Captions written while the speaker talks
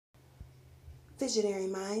Visionary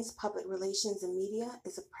Minds Public Relations and Media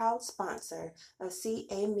is a proud sponsor of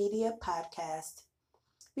CA Media Podcast.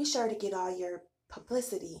 Be sure to get all your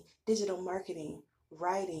publicity, digital marketing,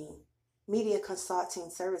 writing, media consulting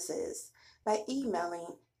services by emailing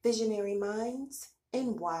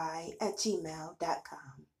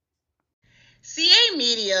visionarymindsny@gmail.com. CA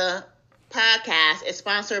Media Podcast is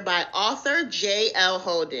sponsored by author J.L.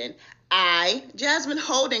 Holden. I, Jasmine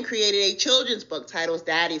Holden, created a children's book titled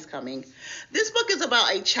Daddy's Coming. This book is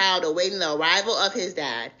about a child awaiting the arrival of his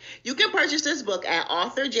dad. You can purchase this book at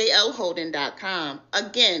authorjlholden.com.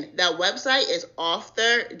 Again, that website is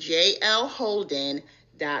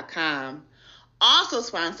authorjlholden.com. Also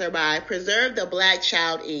sponsored by Preserve the Black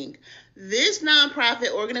Child, Inc. This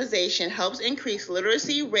nonprofit organization helps increase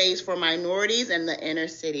literacy rates for minorities in the inner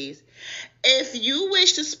cities. If you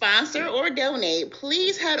wish to sponsor or donate,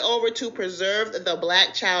 please head over to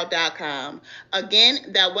preservetheblackchild.com.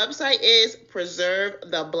 Again, that website is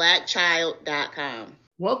preservetheblackchild.com.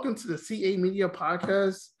 Welcome to the CA Media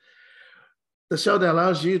Podcast, the show that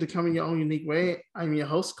allows you to come in your own unique way. I'm your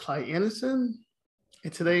host, Clyde Anderson,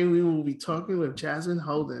 and today we will be talking with Jasmine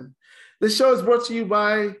Holden. This show is brought to you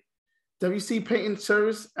by WC Patent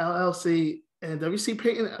Service LLC, and WC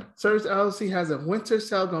Patent Service LLC has a winter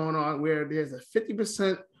sale going on where there's a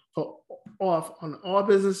 50% off on all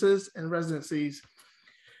businesses and residencies.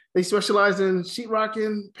 They specialize in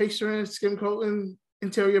sheetrocking, pasturing, skim coating,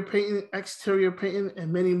 interior painting, exterior painting,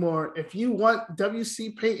 and many more. If you want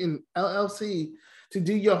WC Patent LLC to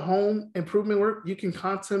do your home improvement work, you can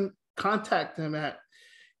contact them at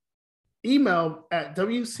email at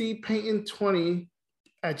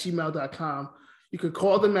wcpatent20@gmail.com. You could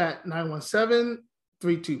call them at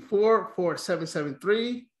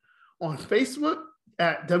 917-324-4773, on Facebook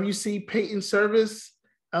at WC Patent Service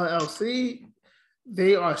LLC.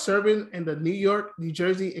 They are serving in the New York, New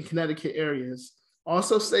Jersey, and Connecticut areas.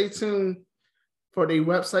 Also stay tuned for the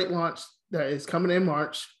website launch that is coming in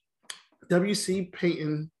March,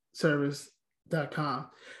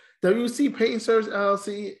 wcpatentservice.com. WC Patent Service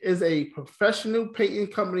LLC is a professional painting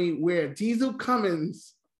company where Diesel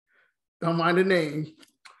Cummins, don't mind the name,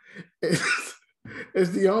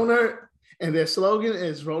 is the owner, and their slogan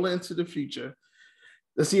is "Rolling into the Future."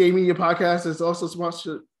 The CA Media Podcast is also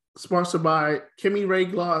sponsored by Kimmy Ray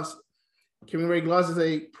Gloss. Kimmy Ray Gloss is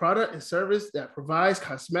a product and service that provides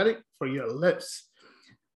cosmetic for your lips.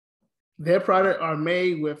 Their products are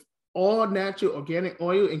made with all natural organic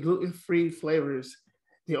oil and gluten-free flavors.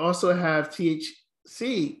 They also have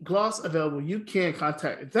THC gloss available. You can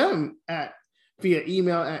contact them via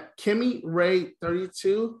email at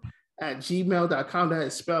kimmyray32@gmail.com. That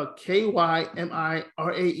is spelled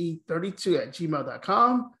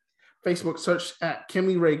KYMIRAE32@gmail.com. Facebook search at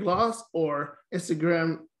Kimmy Ray Gloss, or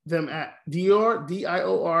Instagram them at Dior,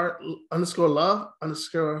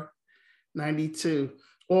 DIOR_love_92.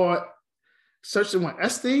 Or search them on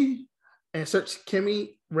SD and search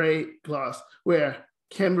Kimmy Ray Gloss, where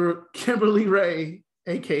Kimberly Ray,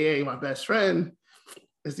 aka my best friend,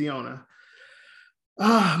 is the owner.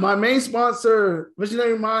 My main sponsor,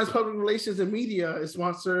 Visionary Minds Public Relations and Media, it's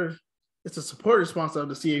a supporter sponsor of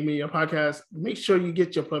the CA Media Podcast. Make sure you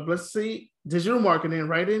get your publicity, digital marketing,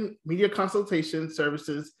 writing, media consultation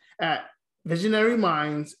services at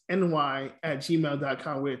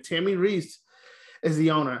visionarymindsny@gmail.com, where Tammy Reese is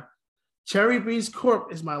the owner. Cherry Breeze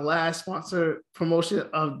Corp is my last sponsor promotion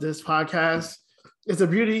of this podcast. It's a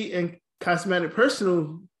beauty and cosmetic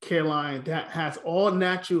personal care line that has all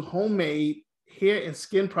natural homemade hair and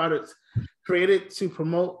skin products created to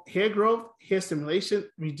promote hair growth, hair stimulation,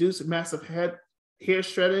 reduce massive hair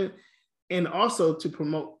shredding, and also to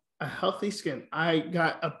promote a healthy skin. I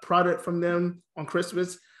got a product from them on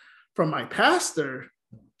Christmas from my pastor,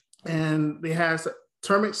 and they have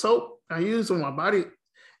turmeric soap I use on my body,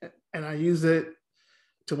 and I use it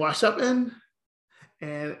to wash up in.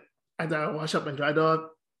 And after I wash up and dried off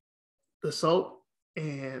the soap,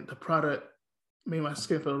 and the product made my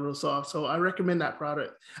skin feel real soft. So I recommend that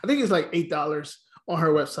product. I think it's like $8 on her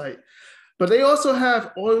website. But they also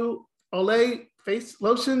have Olay face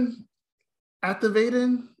lotion,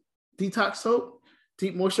 activating detox soap,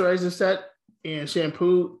 deep moisturizer set, and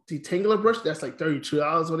shampoo detangler brush. That's like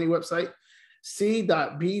 $32 on their website.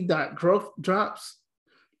 C.B. growth drops,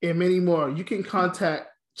 and many more. You can contact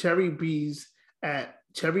Cherry Bees at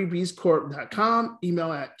cherrybeescorp.com,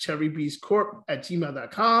 email at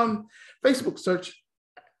cherrybeescorp@gmail.com, Facebook search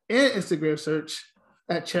and Instagram search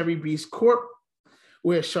at Cherry Bees Corp,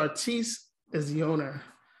 where Chartice is the owner.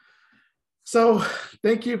 So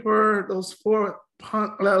thank you for those four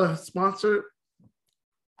sponsors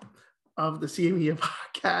of the CME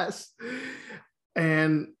podcast.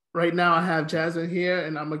 And right now I have Jasmine here,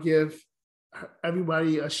 and I'm gonna give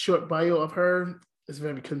everybody a short bio of her. It's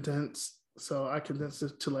very condensed, so I condensed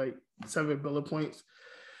it to like 7 bullet points.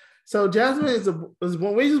 So Jasmine was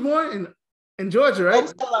born. Where she was born in Georgia,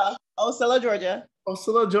 right? Ocilla, Georgia.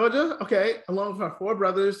 Ocilla, Georgia. Okay, along with her 4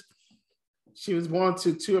 brothers. She was born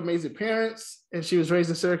to 2 amazing parents, and she was raised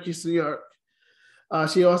in Syracuse, New York.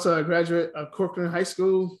 She also a graduate of Corcoran High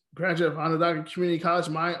School, graduate of Onondaga Community College,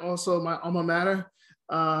 my alma mater.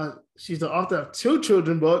 She's the author of 2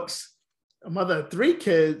 children books, a mother of 3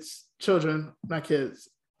 children, not kids.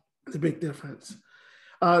 It's a big difference.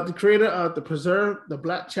 The creator of the Preserve the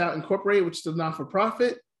Black Child Incorporated, which is a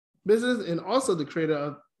non-for-profit business, and also the creator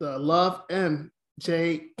of the Love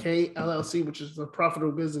MJK LLC, which is a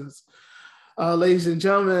profitable business. Ladies and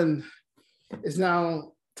gentlemen, it's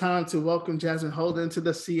now time to welcome Jasmine Holden to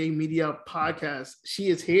the CA Media podcast. She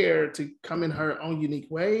is here to come in her own unique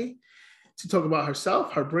way to talk about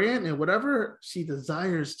herself, her brand, and whatever she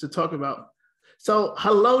desires to talk about. So,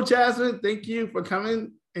 hello, Jasmine. Thank you for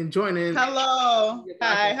coming and joining. Hello.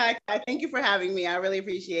 Hi. Thank you for having me. I really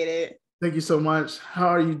appreciate it. Thank you so much. How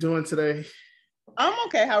are you doing today? I'm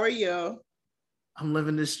okay. How are you? I'm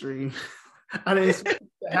living this dream. I didn't expect it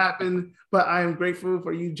to happen, but I am grateful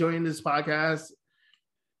for you joining this podcast.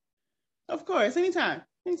 Of course, anytime.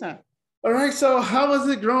 All right. So how is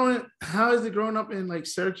it growing up in like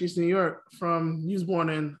Syracuse, New York? From you was born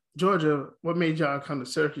in Georgia. What made y'all come to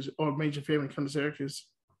Syracuse, or made your family come to Syracuse?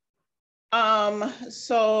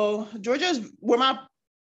 So Georgia's where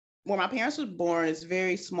my parents was born is a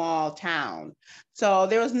very small town. So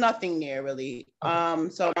there was nothing there really. Okay.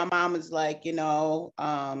 So my mom was like,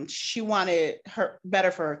 she wanted her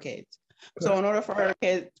better for her kids. Okay. So in order for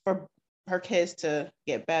her kids to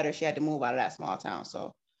get better, she had to move out of that small town.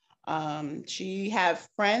 So she had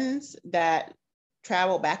friends that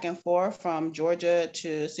traveled back and forth from Georgia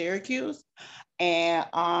to Syracuse. And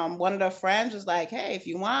one of the friends was like, hey, if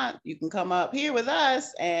you want, you can come up here with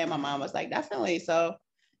us. And my mom was like, definitely. So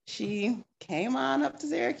she came on up to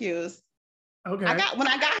Syracuse. Okay. When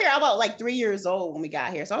I got here, I was like 3 years old when we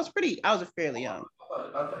got here. So I was fairly young.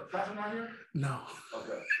 No.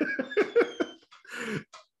 Okay.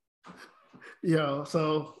 Yo,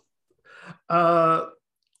 so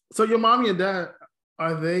your mommy and dad,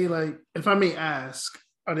 are they like, if I may ask,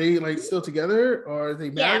 are they like still together or are they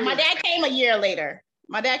married? Yeah, my dad came a year later.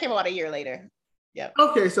 My dad came about a year later. Yep.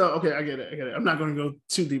 Okay, I get it. I'm not going to go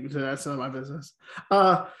too deep into that. It's none of my business.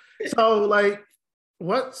 So like,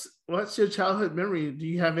 what's your childhood memory? Do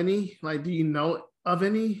you have any? Like, do you know of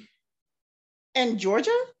any? In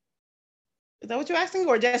Georgia? Is that what you're asking,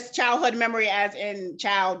 or just childhood memory as in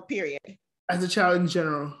child period? As a child in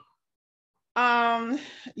general. Yeah.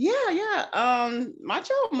 My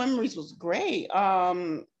childhood memories was great.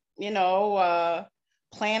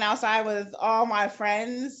 Playing outside with all my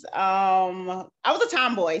friends. I was a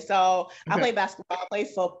tomboy, so okay. I played basketball, I played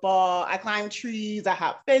football, I climbed trees, I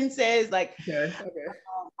hopped fences. Like, okay.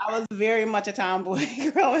 I was very much a tomboy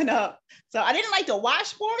growing up. So I didn't like to watch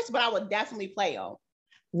sports, but I would definitely play them.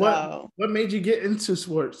 What made you get into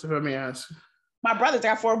sports, if I may ask? My brothers, I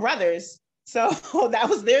got 4 brothers. So that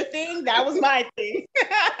was their thing. That was my thing.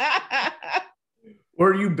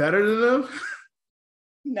 Were you better than them?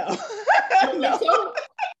 No. No. So?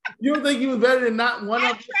 You don't think you was better than not one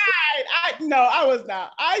of them? I was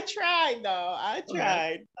not. I tried though. I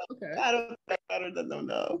tried. Okay. I don't think better than them,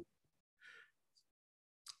 no.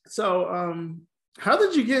 So how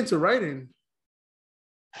did you get into writing?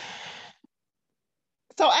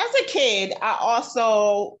 So as a kid, I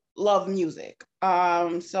also love music.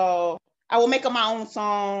 So I would make up my own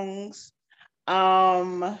songs.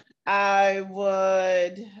 I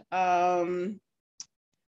would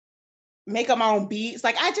make up my own beats.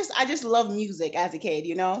 Like I just love music as a kid,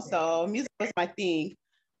 so music was my thing.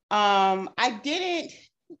 I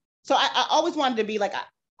always wanted to be like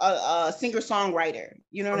a singer-songwriter,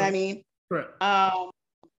 you know what I mean? Right.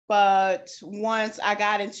 But once I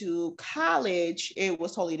got into college, it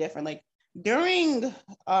was totally different. Like during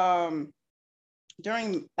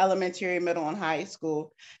elementary, middle, and high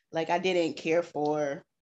school, like I didn't care for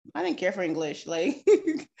English. Like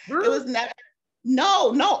really? It was never.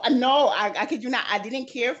 No, I kid you not. I didn't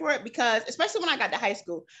care for it because, especially when I got to high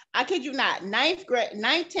school, I kid you not, 9th,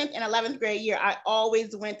 10th, and 11th grade year, I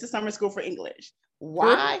always went to summer school for English.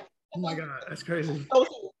 Why? Oh my God, that's crazy.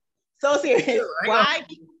 So serious. Why?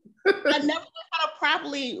 I never learned how to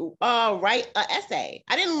properly write an essay.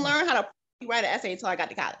 I didn't learn how to write an essay until I got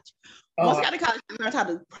to college. Once I got to college, I learned how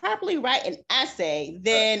to properly write an essay.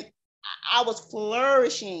 Then I was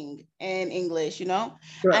flourishing in English, Right.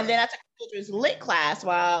 And then I took children's lit class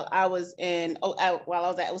while I was at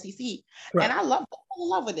OCC, Right. and I fell in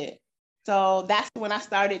love with it. So that's when I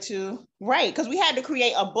started to write, because we had to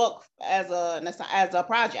create a book as a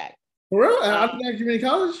project. For real? At Undergrad Community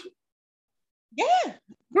College? Yeah.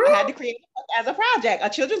 I had to create a book as a project, a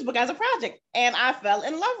children's book as a project, and I fell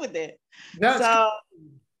in love with it. Yeah,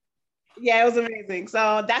 it was amazing.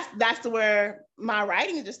 So that's where my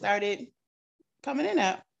writing just started coming in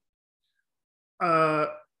at. Do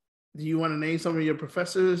you want to name some of your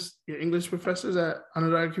professors, your English professors at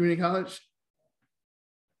Undergrad Community College?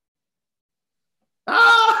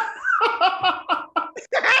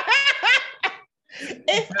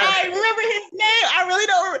 If I remember his name, I really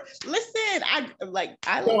don't. Listen,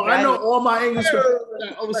 I know all my English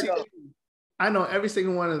professors. I know every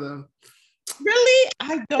single one of them. Really?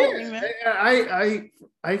 I don't remember.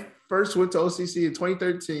 I first went to OCC in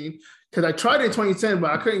 2013 because I tried in 2010,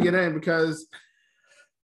 but I couldn't get in because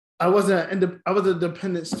I was a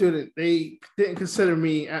dependent student. They didn't consider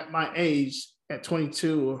me at my age at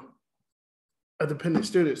 22 a dependent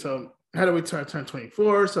student. So I had to wait till I turned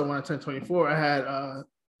 24. So when I turned 24, I had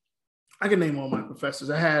I can name all my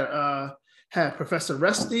professors. I had Professor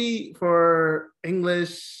Rusty for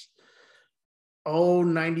English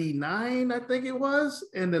 099, I think it was.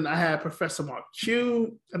 And then I had Professor Mark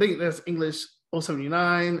Q. I think that's English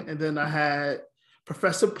 079. And then I had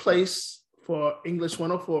Professor Place for English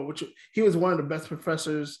 104, which he was one of the best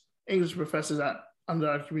English professors at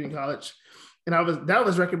Undergrad Community College. And that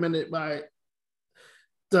was recommended by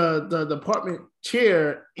the department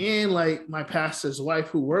chair and like my pastor's wife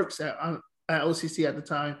who works at OCC at the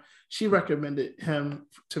time. She recommended him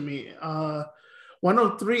to me.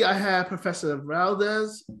 103, I had Professor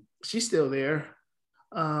Valdez. She's still there.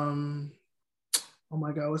 Oh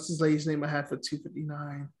my God, what's his lady's name I had for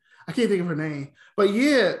 259? I can't think of her name. But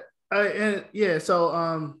yeah,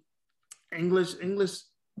 so English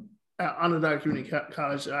at Undergrad Community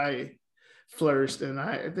College, I flourished, and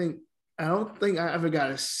I don't think I ever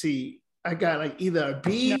got a C. I got like either a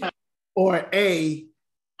B or an A.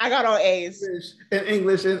 I got all A's in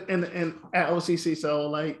English and at OCC. So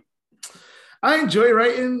like, I enjoy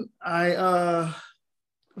writing. But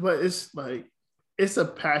it's like, it's a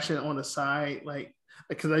passion on the side. Like,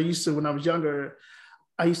 because I used to, when I was younger,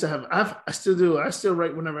 I still do. I still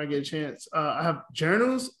write whenever I get a chance. I have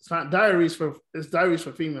journals. It's not diaries it's diaries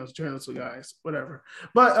for females, journals for guys, whatever.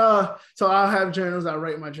 But so I'll have journals. I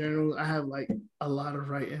write my journals. I have like a lot of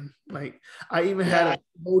writing. Like I even had a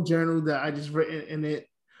whole journal that I just written in it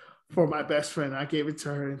for my best friend. I gave it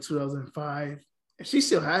to her in 2005, and she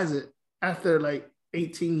still has it after like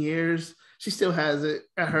 18 years. She still has it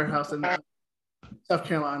at her house in South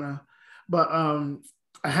Carolina. But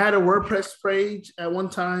I had a WordPress page at one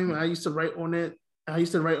time. I used to write on it. I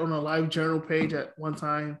used to write on a live journal page at one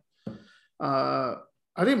time. I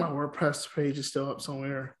think my WordPress page is still up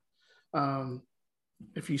somewhere.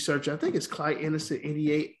 If you search, I think it's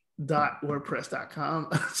ClydeAnderson88.wordpress.com,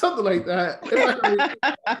 something like that.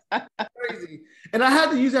 Crazy. And I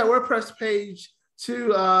had to use that WordPress page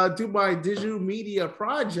to do my digital media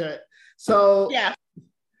project. So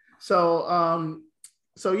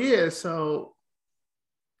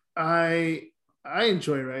I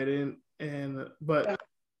enjoy writing, but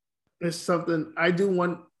it's something I do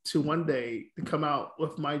want to one day to come out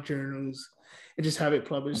with my journals and just have it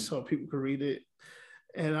published so people can read it.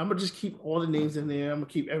 And I'm gonna just keep all the names in there. I'm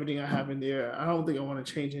gonna keep everything I have in there. I don't think I want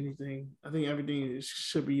to change anything. I think everything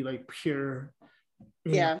should be like pure.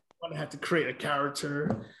 I want to have to create a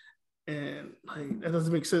character, and like that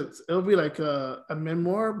doesn't make sense. It'll be like a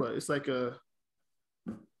memoir, but it's like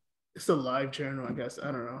it's a live journal, I guess.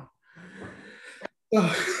 I don't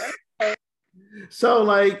know. So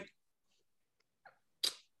like,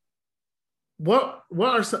 what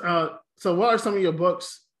are some of your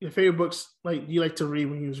books, your favorite books, like you like to read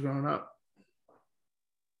when you was growing up?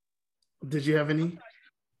 Did you have any?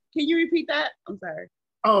 Can you repeat that? I'm sorry.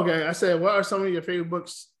 Oh, okay. I said, what are some of your favorite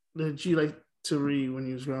books that you like to read when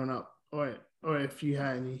you was growing up, or if you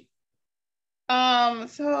had any?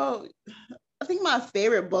 So I think my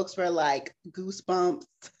favorite books were like Goosebumps.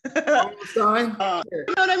 You know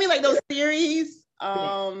what I mean? Like those series.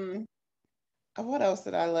 What else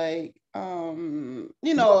did I like?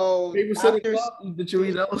 Did you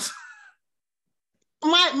read those?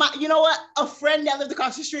 My you know what? A friend that lived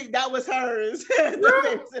across the street, that was hers. That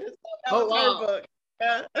was her book.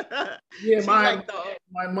 Yeah, my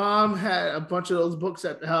mom had a bunch of those books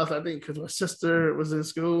at the house, I think, because my sister was in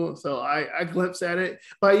school, so I glimpsed at it.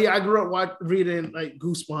 But yeah, I grew up reading like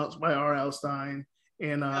Goosebumps by R.L. Stein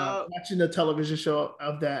and watching the television show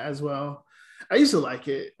of that as well. I used to like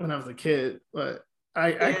it when I was a kid, but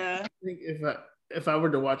I think if I were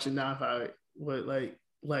to watch it now, if I would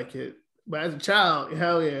like it. But as a child,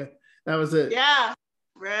 hell yeah, that was it. Yeah,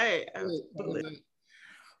 right. Absolutely.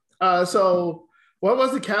 So what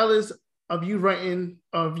was the catalyst of you wanting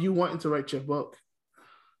to write your book?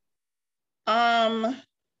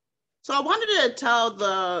 So I wanted to tell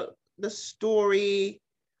the story.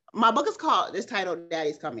 My book is titled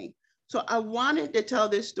Daddy's Coming. So I wanted to tell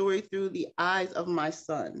this story through the eyes of my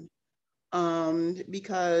son.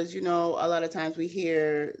 Because, a lot of times we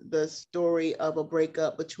hear the story of a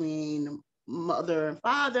breakup between mother and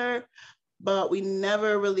father, but we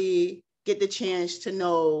never really get the chance to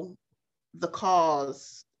know the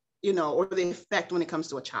cause, or the effect when it comes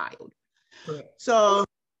to a child. Right. So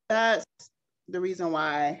that's the reason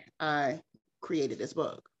why I created this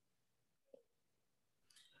book.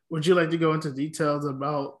 Would you like to go into details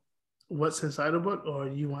about what's inside the book, or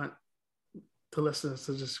you want the listeners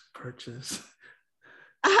to just purchase?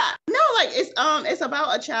 No, it's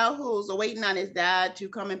about a child who's waiting on his dad to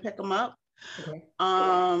come and pick him up. Okay.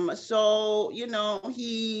 So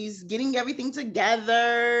he's getting everything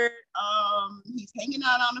together. He's hanging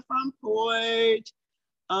out on the front porch.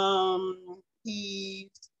 He's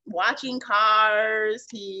watching cars.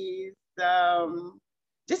 He's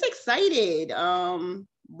just excited.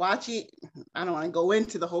 Watching. I don't want to go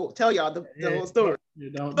into tell y'all the whole story.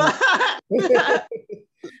 You don't.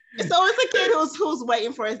 So it's a kid who's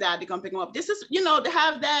waiting for his dad to come pick him up. This is, to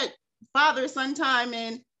have that father-son time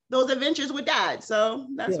and those adventures with dad. So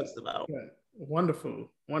that's what it's about. Yeah. Wonderful.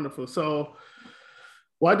 So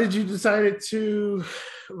why did you decide to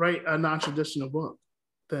write a non-traditional book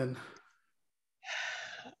then?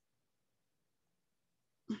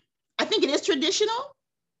 I think it is traditional,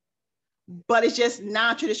 but it's just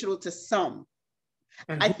non-traditional to some.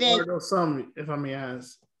 And I think some, if I may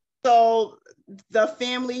ask. So the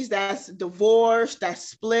families that's divorced, that's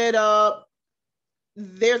split up,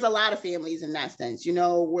 there's a lot of families in that sense,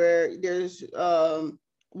 where there's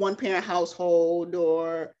one parent household,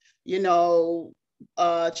 or,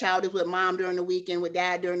 a child is with mom during the weekend, with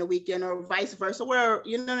dad during the weekend, or vice versa, where,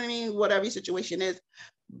 you know what I mean? Whatever your situation is.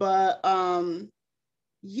 But so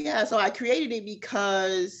I created it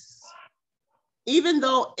because even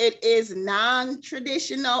though it is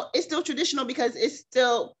non-traditional, it's still traditional because it's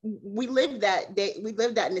still, we live that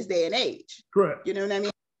in this day and age. Correct. You know what I mean?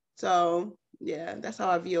 So yeah, that's how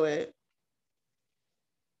I view it.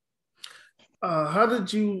 How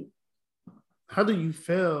do you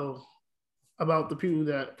feel about the people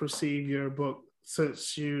that perceive your book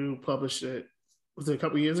since you published it? Was it a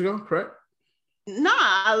couple of years ago, correct?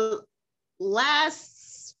 Nah,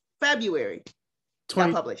 last February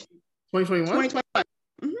got published. 2021? 2021.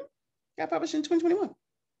 Mm-hmm. Got published in 2021.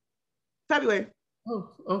 February.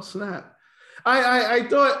 Oh, snap. I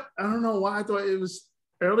thought, I don't know why I thought it was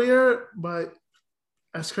earlier, but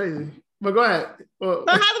that's crazy. But go ahead. So it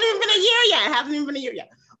hasn't even been a year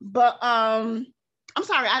yet. But I'm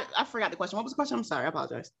sorry, I forgot the question. What was the question? I'm sorry, I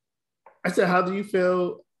apologize. I said, how do you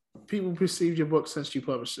feel people perceived your book since you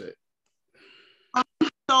published it?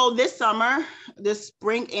 So this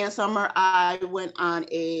spring and summer, I went on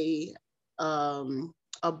a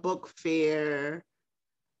book fair.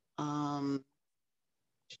 I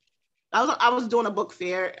was doing a book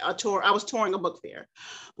fair, a tour. I was touring a book fair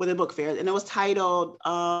with a book fair, and it was titled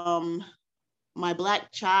My Black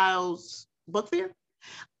Child's Book Fair.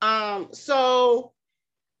 So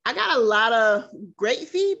I got a lot of great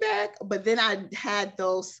feedback, but then I had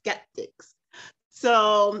those skeptics.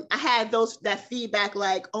 So I had that feedback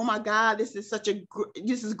like, oh my God, this is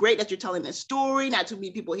great that you're telling this story. Not too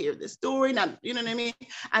many people hear this story. Not, you know what I mean?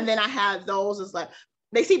 And then I have those, it's like,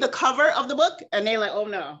 they see the cover of the book and they're like, oh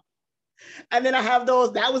no. And then I have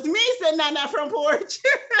those, that was me sitting on that front porch.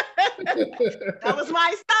 That was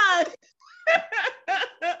my son.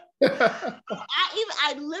 I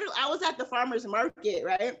was at the farmer's market,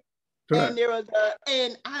 right? Correct.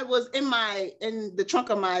 And I was in the trunk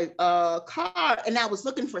of my car, and I was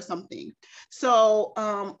looking for something. So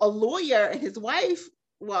a lawyer and his wife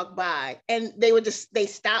walked by, and they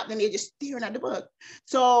stopped and they were just staring at the book.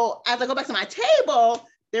 So as I go back to my table,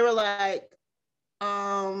 they were like,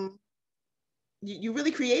 you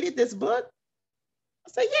really created this book? I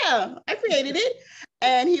said, yeah, I created it.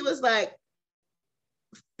 And he was like,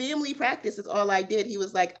 family practice is all I did. He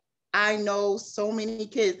was like, I know so many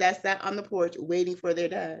kids that sat on the porch waiting for their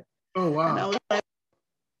dad. Oh, wow. And I was like,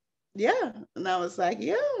 yeah. And I was like,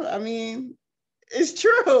 yeah, I mean, it's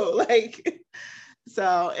true. Like,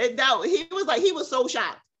 so he was so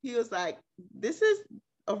shocked. He was like, this is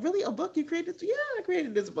really a book you created? Yeah, I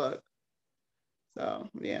created this book. So,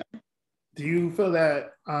 yeah. Do you feel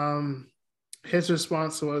that his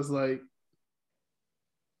response was like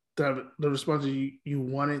the response you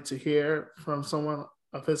wanted to hear from someone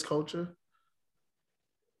of his culture?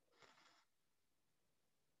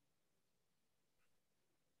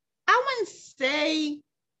 I wouldn't say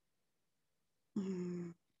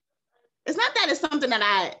it's not that it's something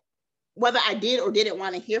that whether I did or didn't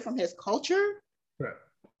want to hear from his culture. Right.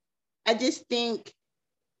 I just think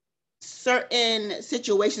certain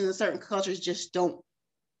situations and certain cultures just don't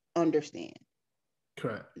understand.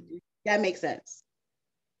 Correct. That makes sense.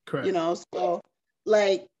 Correct. You know, so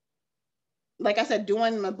like I said,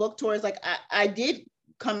 doing my book tours, like I did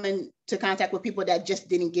come into contact with people that just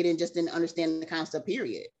didn't get in, just didn't understand the concept,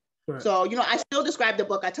 period. Right. So, you know, I still described the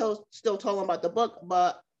book. I still told them about the book,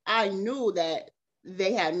 but I knew that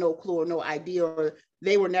they had no clue or no idea, or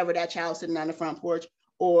they were never that child sitting on the front porch,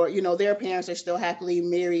 or, you know, their parents are still happily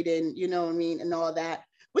married and, you know what I mean, and all that,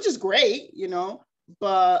 which is great, you know.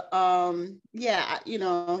 But yeah, you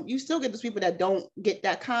know, you still get those people that don't get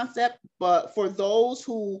that concept. But for those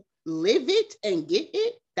who live it and get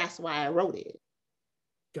it, that's why I wrote it.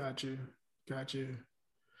 Got you.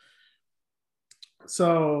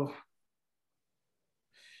 So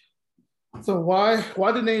why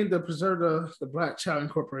the name the Preserve the Black Child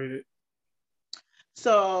Incorporated?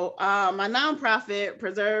 So my nonprofit,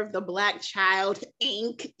 Preserve the Black Child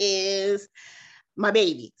Inc., is my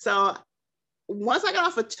baby. So once I got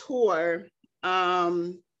off a tour,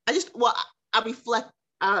 I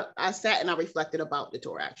sat and I reflected about the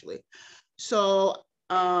tour, actually. So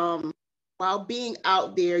while being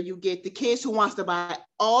out there, you get the kids who wants to buy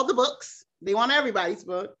all the books. They want everybody's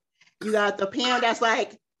book. You got the parent that's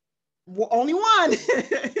like, only one,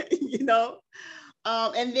 you know?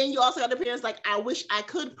 And then you also got the parents like, I wish I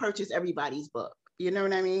could purchase everybody's book. You know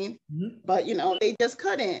what I mean? Mm-hmm. But, you know, they just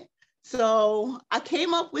couldn't. So I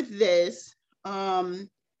came up with this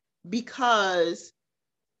because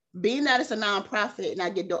being that it's a nonprofit and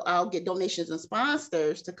I'll get donations and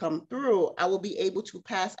sponsors to come through, I will be able to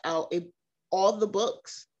pass out all the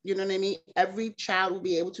books. You know what I mean? Every child will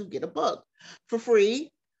be able to get a book for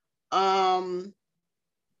free. And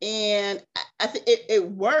I think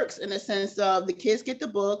it works in the sense of the kids get the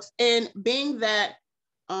books, and being that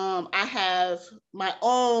I have my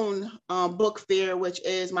own book fair, which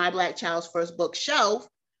is my Black Child's First Bookshelf.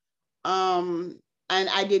 And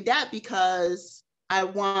I did that because I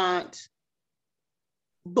want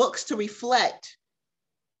books to reflect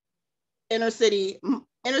inner cities and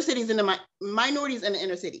the minorities in the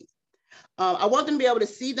inner cities. I want them to be able to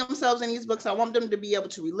see themselves in these books. I want them to be able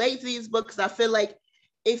to relate to these books. I feel like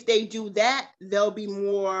if they do that, they'll be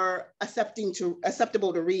more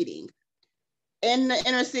acceptable to reading. In the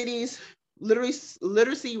inner cities,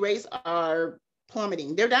 literacy rates are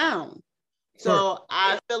plummeting. They're down. So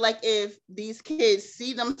I feel like if these kids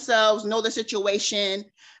see themselves, know the situation,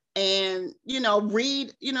 and, you know,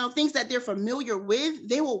 read, you know, things that they're familiar with,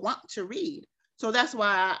 they will want to read. So that's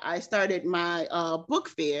why I started my book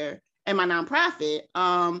fair and my nonprofit.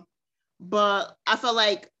 But I felt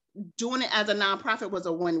like doing it as a nonprofit was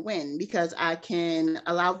a win-win because I can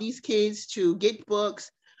allow these kids to get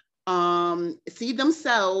books, see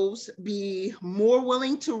themselves, be more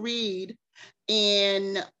willing to read,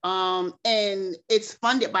 and it's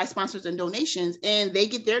funded by sponsors and donations, and they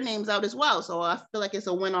get their names out as well. So I feel like it's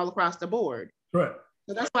a win all across the board. Right.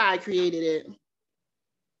 So that's why I created it.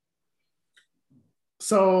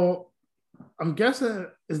 So I'm guessing,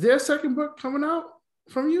 is there a second book coming out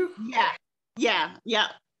from you? Yeah.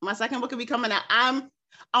 My second book will be coming out. I'm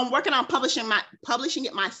working on publishing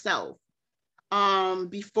it myself.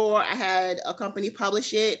 Before I had a company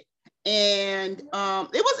publish it, and it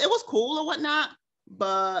was cool or whatnot,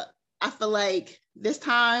 but I feel like this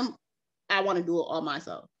time I want to do it all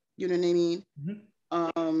myself. You know what I mean?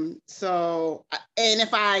 Mm-hmm. So, and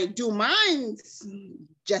if I do mine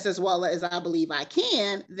just as well as I believe I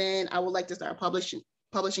can, then I would like to start publishing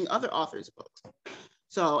other authors' books.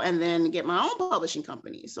 So, and then get my own publishing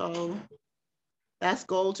company. So that's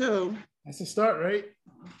goal too. That's a start, right?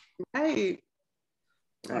 Right.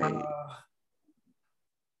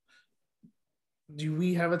 Do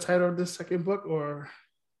we have a title of this second book, or?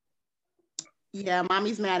 Yeah,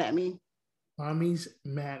 Mommy's Mad at Me. Mommy's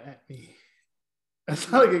Mad at Me.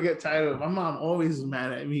 That's not like a good title. My mom always was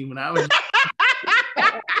mad at me when I was.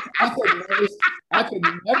 I could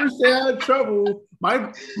never stay out of trouble. My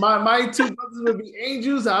two brothers would be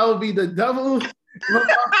angels. I would be the devil. My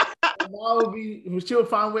mom would be. She would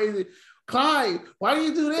find ways to. Clyde, why do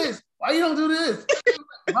you do this? Why you don't do this?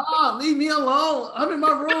 Mom, leave me alone. I'm in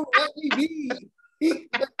my room. Let me be.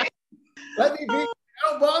 Let me be. I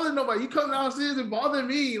don't bother nobody. You come downstairs and bother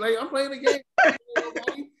me. Like, I'm playing the game.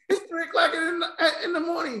 It's 3 3 o'clock in the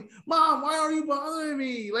morning. Mom, why are you bothering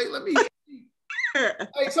me? Like, let me.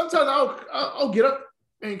 Like sometimes I'll get up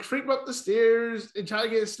and creep up the stairs and try to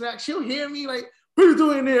get a snack. She'll hear me like, what are you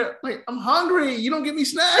doing there? Like, I'm hungry. You don't give me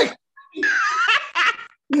snacks.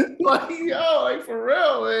 Like, yo, like for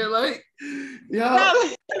real, man. Like, yo.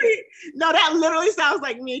 No, that literally sounds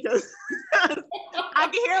like me because I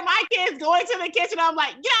can hear my kids going to the kitchen. I'm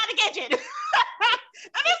like, get out of the kitchen.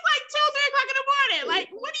 And it's like 2, 3 o'clock in the morning. Like,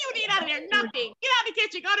 what do you need out of there? Nothing. Get out of the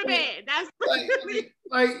kitchen. Go to bed. That's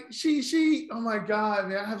like she. Oh my God,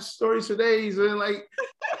 man! I have stories for days. And like,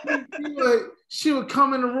 she would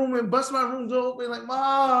come in the room and bust my room door open. Like,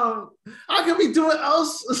 Mom, I could be doing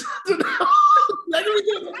else. I could be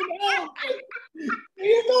doing something else. What are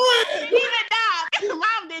you doing? Didn't even knock.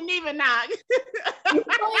 Mom didn't even knock.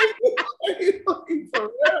 For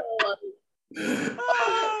real.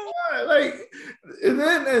 Like, and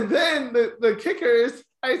then the kicker is,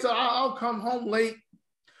 so I'll come home late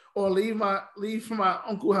or leave from my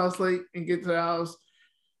uncle's house late and get to the house.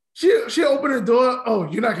 She open the door. Oh,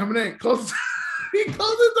 you're not coming in. Close. He closed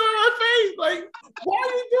the door in my face. Like, why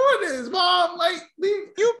are you doing this, Mom? Like,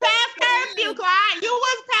 you passed curfew, Clyde. You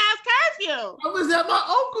was past curfew. I was at my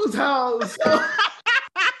uncle's house. So.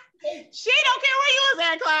 She don't care where you was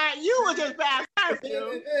at, Clyde. You were just past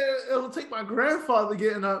curfew. It'll take my grandfather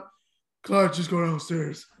getting up. Clyde, just go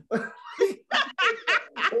downstairs. Oh,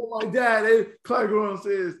 my dad, Clyde, go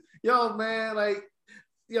downstairs. Yo, man, like,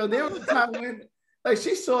 there was a time when, like,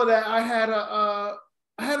 she saw that I had a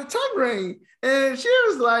tongue ring, and she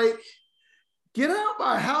was like, "Get out of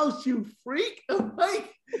my house, you freak!" I'm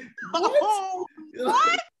like, what? Oh,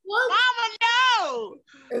 what? Mama, no.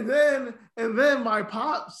 And then my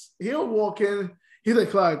pops, he'll walk in. He's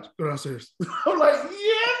like, "Clyde, go downstairs." I'm like,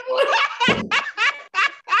 "Yeah, boy."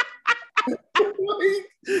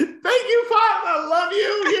 Thank you, Pop. I love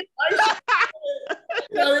you.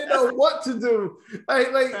 I didn't know what to do.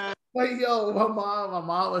 Like, yo, my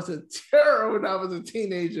mom was a terror when I was a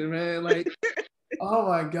teenager, man. Like, oh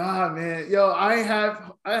my God, man. Yo, I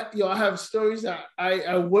have stories that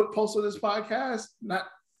I would post on this podcast. Not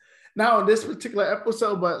on this particular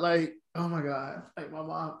episode, but like, oh my God, like my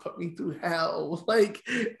mom put me through hell. Like,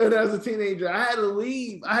 when I was a teenager, I had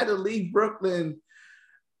to leave Brooklyn,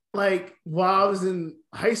 like while I was in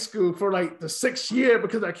high school for like the 6th year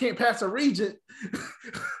because I can't pass a regent.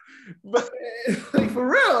 But like for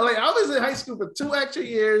real, like I was in high school for 2 extra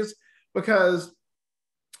years because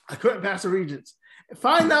I couldn't pass the regents. And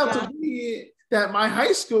find out to be that my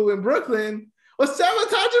high school in Brooklyn was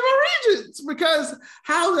sabotaging my regents, because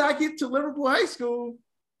how did I get to Liverpool High School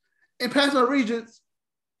and pass my regents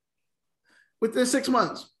within 6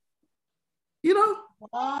 months? You know?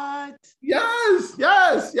 What? Yes.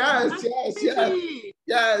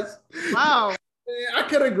 Wow. I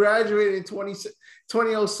could have graduated in 2006. I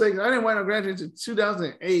didn't want to graduate until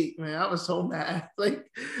 2008, man. I was so mad. Like,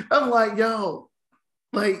 I'm like, yo,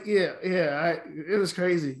 like, it was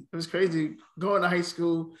crazy. It was crazy going to high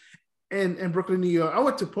school in Brooklyn, New York. I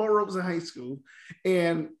went to Port Robeson High School,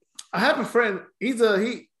 and I have a friend.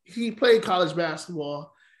 He played college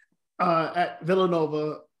basketball at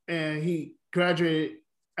Villanova, and he graduated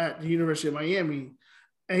at the University of Miami.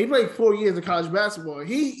 And he played 4 years of college basketball.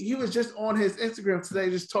 He was just on his Instagram today,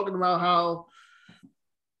 just talking about how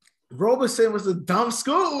Robeson was a dumb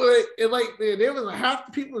school. And like there was half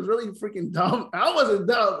the people was really freaking dumb. I wasn't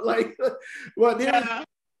dumb, like, but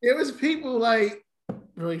there was people like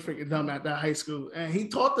really freaking dumb at that high school. And he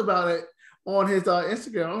talked about it on his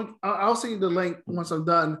Instagram. I'll send you the link once I'm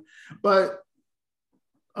done. But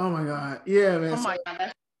oh my God, yeah, man. Oh my God,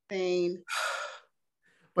 that's insane.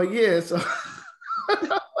 But yeah, so.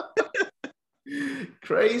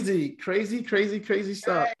 crazy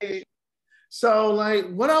stuff. Right. So like,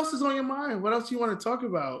 what else is on your mind? What else do you want to talk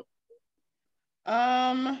about?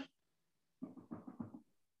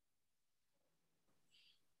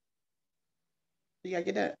 You gotta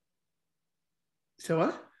get that. So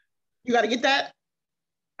what? You gotta get that?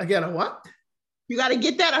 I got a what? You gotta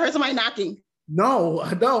get that? I heard somebody knocking. No,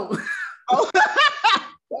 I don't. Oh.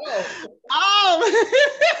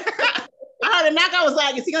 I heard a knock. I was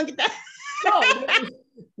like, is he gonna get that? No,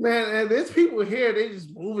 man, and there's people here, they just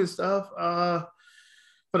moving stuff. But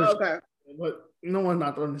no one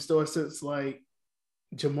knocked on the door since like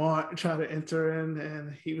Jamar tried to enter in,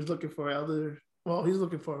 and he was looking for he's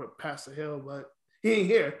looking for Pastor Hill, but he ain't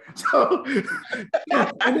here. So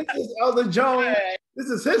and this is Elder Jones. This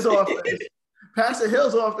is his office. Pastor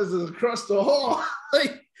Hill's office is across the hall.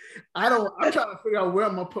 Like, I'm trying to figure out where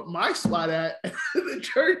I'm gonna put my spot at in the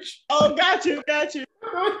church. Oh, got you.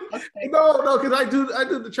 No, because I do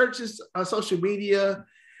the church's social media,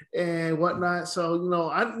 and whatnot. So,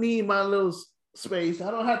 I need my little space.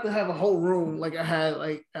 I don't have to have a whole room like I had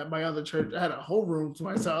like at my other church. I had a whole room to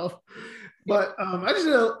myself. But I just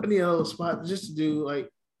need a little spot just to do like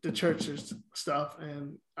the church stuff,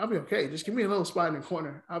 and I'll be okay. Just give me a little spot in the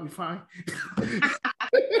corner. I'll be fine.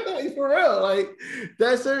 For real, like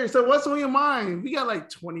that's serious. So what's on your mind? We got like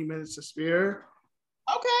 20 minutes to spare.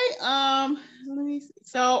 Okay. Let me see.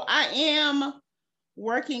 So I am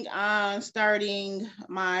working on starting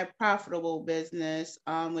my profitable business,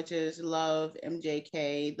 which is Love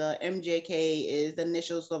MJK. The MJK is the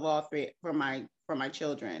initials of all three for my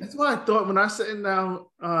children. That's what I thought when I was sitting down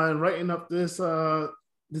writing up this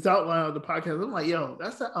outline of the podcast. I'm like, yo,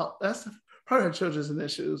 that's part of her children's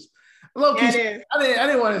initials. Yeah, it is. I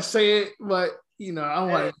didn't want to say it, but I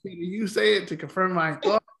wanted you say it to confirm my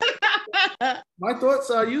thought. My thoughts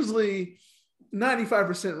are usually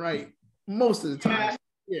 95% right most of the time.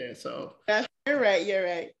 Yeah, so you're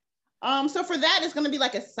right. So for that, it's gonna be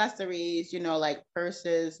like accessories, like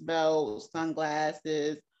purses, belts,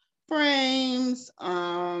 sunglasses, frames,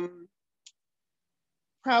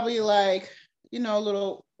 probably like,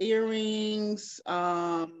 little earrings,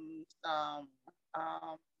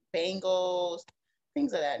 bangles,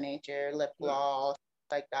 things of that nature, lip gloss,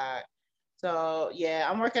 like that. So yeah,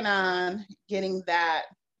 I'm working on getting that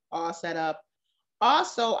all set up.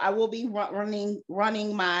 Also, I will be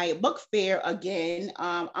running my book fair again.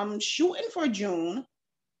 I'm shooting for June.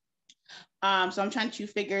 So I'm trying to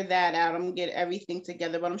figure that out. I'm gonna get everything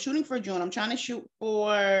together, but I'm shooting for June. I'm trying to shoot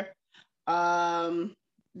for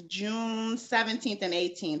June 17th and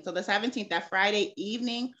 18th. So the 17th, that Friday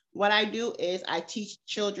evening, what I do is I teach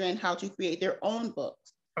children how to create their own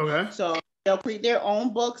books. Okay. So they'll create their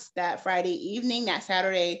own books that Friday evening. That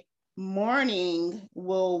Saturday morning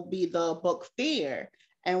will be the book fair,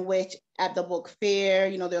 and which at the book fair,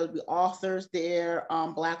 there'll be authors there,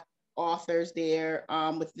 Black authors there,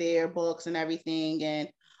 with their books and everything. And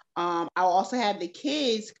I'll also have the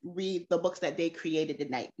kids read the books that they created the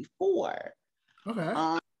night before.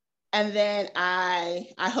 Okay. And then I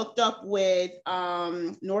hooked up with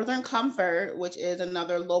Northern Comfort, which is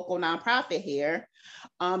another local nonprofit here.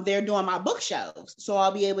 They're doing my bookshelves, so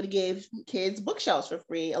I'll be able to give kids bookshelves for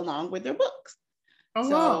free along with their books. Oh,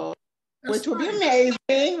 wow. Which will be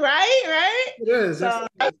amazing, right? It is. So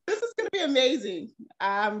this is going to be amazing.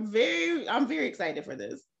 I'm very excited for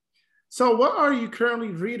this. So what are you currently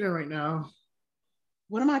reading right now?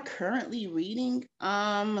 What am I currently reading?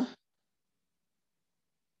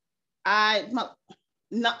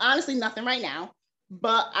 Honestly, nothing right now,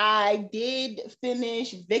 but I did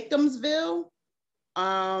finish Victimsville.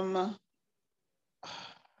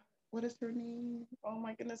 What is her name? Oh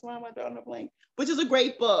my goodness, why am I drawing a blank? Which is a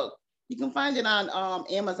great book. You can find it on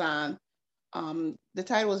Amazon. The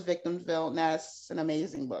title is Victimsville, and that's an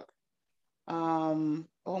amazing book. Oh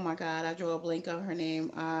my God, I drew a blank of her name.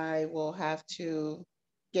 I will have to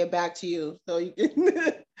get back to you so you can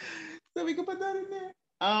so we can put that in there.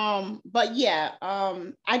 But yeah,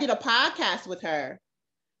 I did a podcast with her,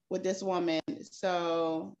 with this woman.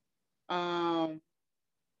 So, and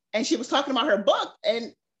she was talking about her book,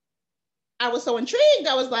 and I was so intrigued.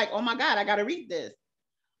 I was like, oh my God, I got to read this.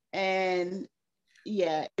 And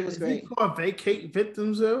yeah, it was great. Called Vacate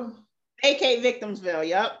Victimsville? Vacate Victimsville,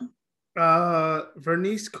 yep.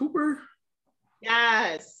 Vernice Cooper?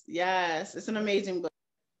 Yes. It's an amazing book.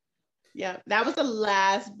 Yeah, that was the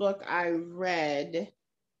last book I read.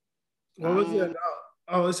 What was it?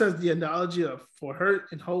 Oh, it says the analogy of for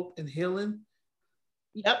hurt and hope and healing.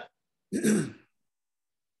 Yep.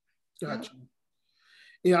 Gotcha.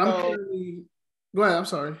 Yeah, I'm currently. Go ahead. I'm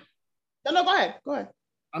sorry. No, go ahead.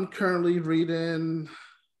 I'm currently reading.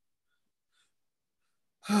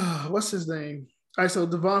 What's his name? All right, so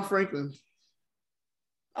Devon Franklin.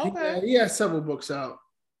 Okay. He has several books out.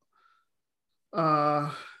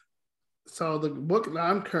 So the book that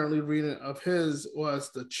I'm currently reading of his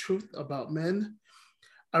was The Truth About Men.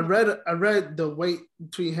 I read The Wait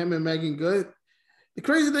Between Him and Megan Good. The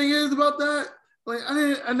crazy thing is about that, like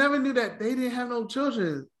I never knew that they didn't have no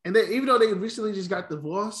children, and even though they recently just got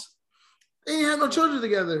divorced, they didn't have no children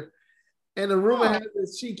together. And the rumor had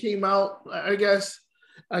that she came out. I guess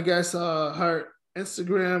her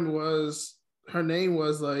Instagram was, her name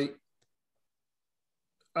was like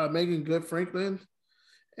Megan Good Franklin,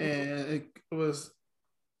 and it was.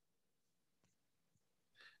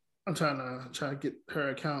 I'm trying to get her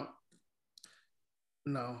account.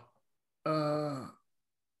 No.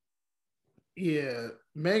 Yeah,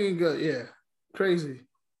 Megan Good, yeah. Crazy.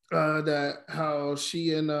 That how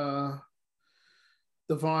she and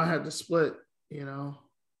Devon had to split, Yeah.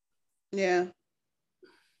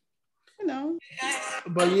 you know.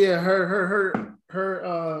 But yeah, her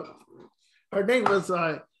name was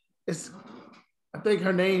it's I think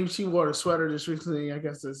her name, she wore a sweater just recently. I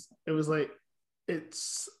guess it was like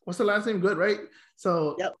it's what's the last name? Good, right?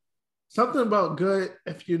 So Yep. something about good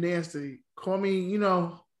if you're nasty. Call me,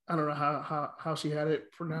 I don't know how she had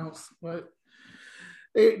it pronounced, but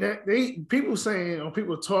they people saying or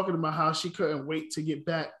people talking about how she couldn't wait to get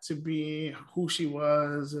back to being who she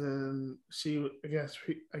was, and she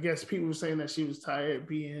I guess people were saying that she was tired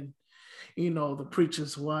being the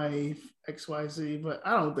preacher's wife, XYZ, but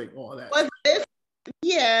I don't think all that. But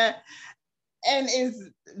yeah. And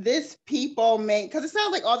is this people because it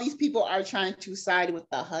sounds like all these people are trying to side with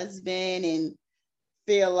the husband and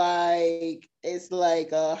feel like it's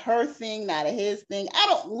like a her thing, not a his thing. I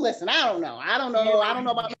don't know. I don't know about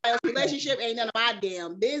nobody else's relationship. Ain't none of my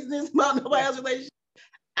damn business about nobody else's relationship.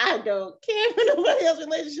 I don't care for nobody else's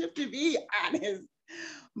relationship, to be honest.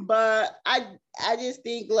 But I just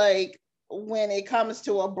think like when it comes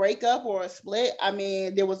to a breakup or a split, I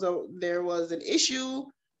mean, there was an issue.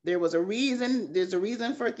 There was a reason. There's a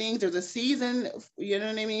reason for things. There's a season, you know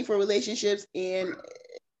what I mean, for relationships. And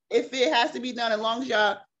if it has to be done, as long as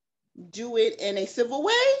y'all do it in a civil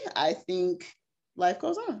way, I think life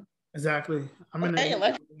goes on. Exactly. I'm in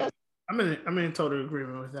total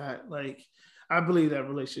agreement with that. Like, I believe that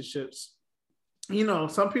relationships,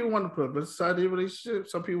 some people want to put beside the relationship,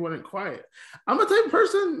 some people want it quiet. I'm a type of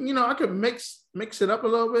person, I could mix it up a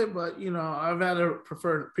little bit, but I'd rather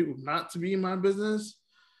prefer people not to be in my business.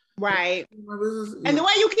 Right. My business, and the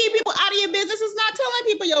way you keep people out of your business is not telling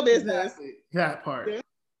people your business. Exactly. That part.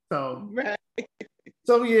 So, right.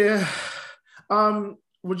 So yeah.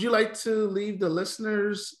 Would you like to leave the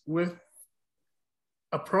listeners with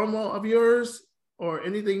a promo of yours or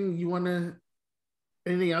anything else you want to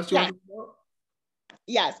talk about?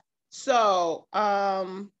 Yes. So,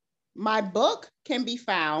 my book can be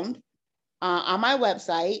found on my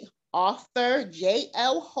website, author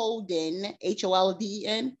JL Holden,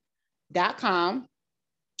 HOLDN.com.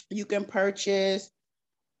 You can purchase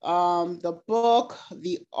the book,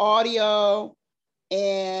 the audio,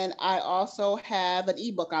 and I also have an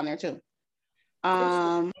ebook on there too.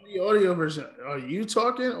 The audio version. Are you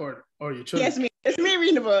talking or you children? Yes, it's me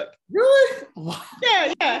reading the book. Really? Wow.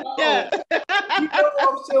 Yeah.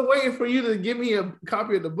 I'm still waiting for you to give me a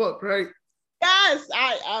copy of the book, right? Yes,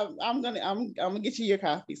 I'm gonna get you your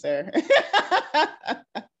copy, sir.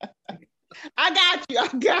 I got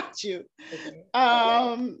you. Okay.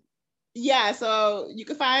 Yeah, so you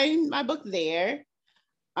can find my book there.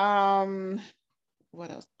 What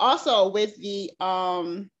else? Also with the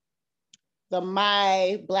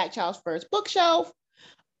My Black Child's First Bookshelf,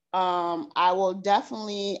 I will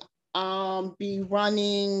definitely be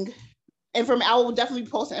running I will definitely be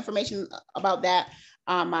posting information about that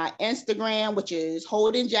on my Instagram, which is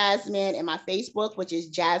Holden Jasmine, and my Facebook, which is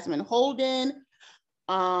Jasmine Holden,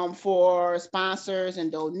 for sponsors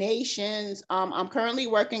and donations. I'm currently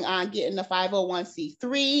working on getting the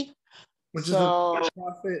 501c3. Which is a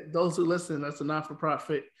not-for-profit. Those who listen, that's a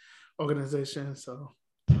not-for-profit organization. So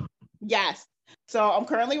yes. So I'm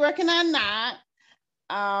currently working on that.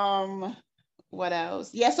 What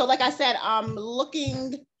else? Yeah, so like I said, I'm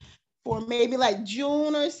looking for maybe like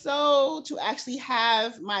June or so to actually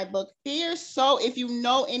have my book here. So if you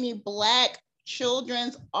know any Black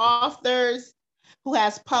children's authors who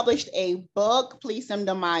has published a book, please send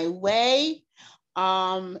them my way.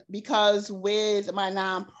 Because with my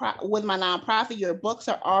nonprofit, your books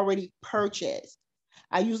are already purchased.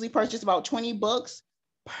 I usually purchase about 20 books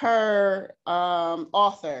per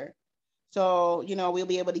author. So, we'll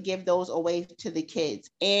be able to give those away to the kids.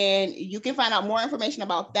 And you can find out more information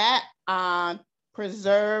about that on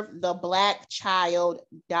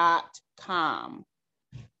preservetheblackchild.com.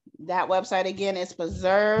 That website again is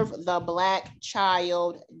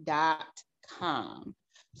preservetheblackchild.com.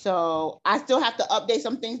 So I still have to update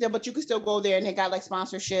some things there, but you can still go there, and they got like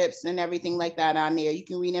sponsorships and everything like that on there. You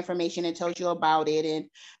can read information and tells you about it, and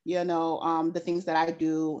the things that I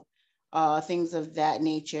do. Things of that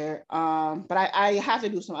nature. But I have to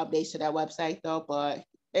do some updates to that website though, but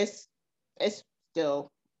it's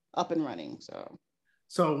still up and running. So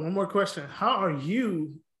one more question. How are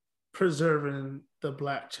you preserving the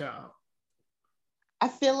Black child? I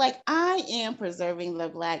feel like I am preserving the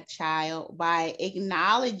Black child by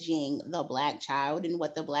acknowledging the Black child and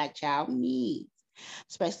what the Black child needs,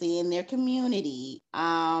 especially in their community.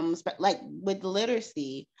 Like with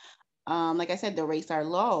literacy. Like I said, the rates are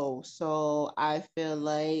low. So I feel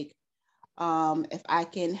like if I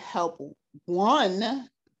can help one,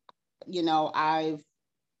 I've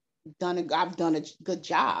done a good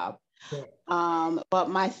job. But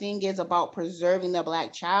my thing is about preserving the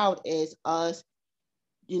Black child is us,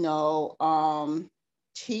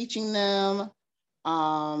 teaching them,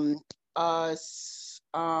 us,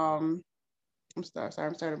 I'm sorry,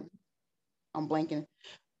 I'm blanking.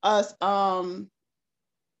 Us,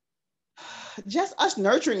 just us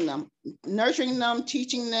nurturing them,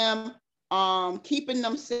 teaching them, keeping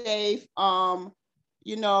them safe,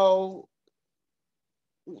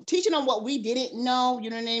 teaching them what we didn't know, you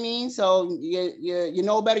know what I mean? So you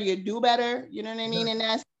know better, you do better, you know what I mean? And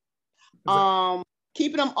that's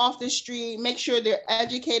keeping them off the street, make sure they're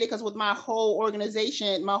educated, because with my whole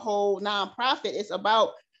organization, my whole nonprofit, it's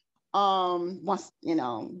about once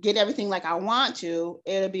get everything like I want to,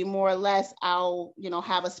 it'll be more or less I'll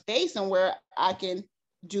have a space and where I can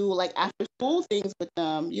do like after school things with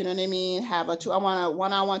them, you know what I mean? I want a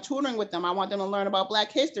one-on-one tutoring with them. I want them to learn about Black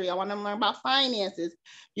history. I want them to learn about finances,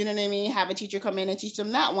 you know what I mean? Have a teacher come in and teach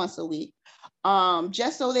them that once a week,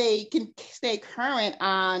 just so they can stay current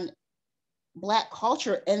on Black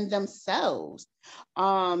culture and themselves,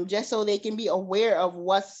 just so they can be aware of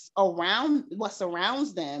what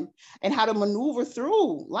surrounds them and how to maneuver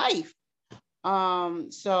through life.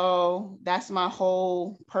 So that's my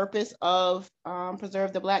whole purpose of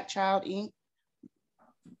Preserve the Black Child Inc.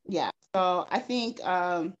 Yeah. So I think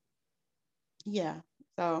yeah.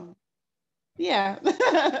 So yeah.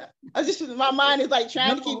 My mind is like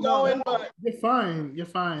trying to keep going, but you're fine. Do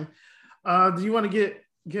you want to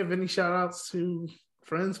give any shout outs to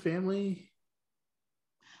friends, family?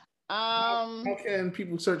 How can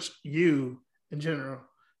people search you in general?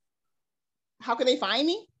 How can they find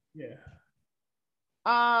me? Yeah.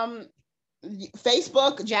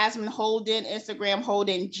 Facebook, Jasmine Holden. Instagram,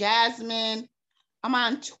 Holden Jasmine. I'm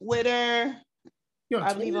on Twitter.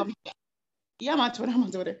 I believe I'm on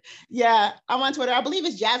Twitter. Yeah, I'm on Twitter. I believe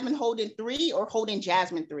it's Jasmine Holden 3 or Holden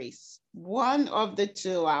Jasmine 3. One of the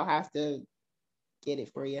two. I'll have to get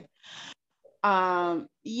it for you.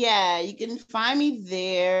 Yeah, you can find me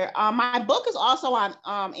there. My book is also on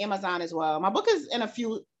Amazon as well. My book is in a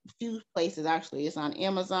few places actually. It's on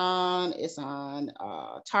Amazon, it's on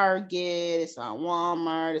Target, it's on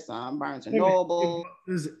Walmart, it's on Barnes and Noble.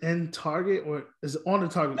 Is it in Target or is it on the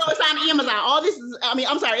Target? No, it's on Amazon. All this is,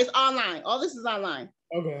 I'm sorry, it's online. All this is online.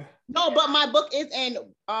 Okay. No, but my book is in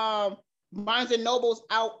Barnes and Noble's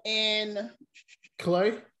out in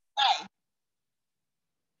Clay.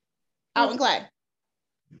 Out in Clay.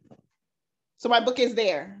 So my book is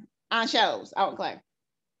there on shelves out in Clay.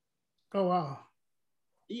 Oh wow.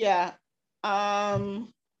 Yeah. So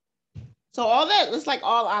all that, it's like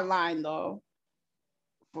all online though,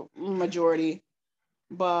 majority.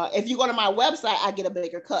 But if you go to my website, I get a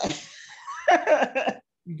bigger cut.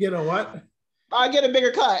 You get a what? I get a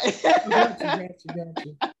bigger cut. Got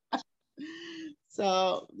you.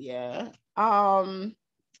 So yeah.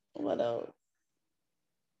 What else?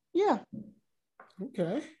 Yeah.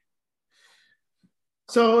 Okay.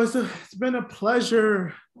 So it's been a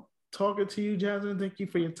pleasure talking to you, Jasmine. Thank you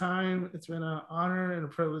for your time. It's been an honor and a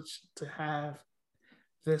privilege to have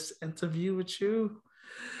this interview with you.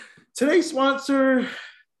 Today's sponsor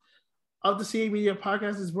of the CA Media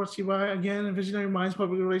Podcast is brought to you by, again, Visionary Minds,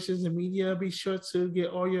 Public Relations and Media. Be sure to get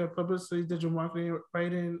all your publicity, digital marketing,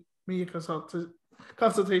 writing, media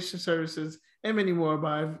consultation services, and many more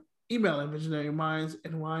by emailing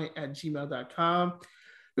visionarymindsny@gmail.com.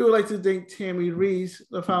 We would like to thank Tammy Reese,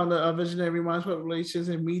 the founder of Visionary Minds, Public Relations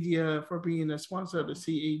and Media, for being a sponsor of the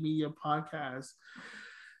CA Media Podcast.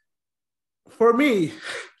 For me,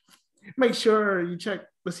 make sure you check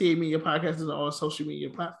the CA Media Podcast on all social media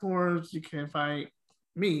platforms. You can find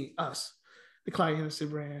me, us, the Clyde Henderson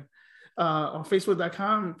brand, on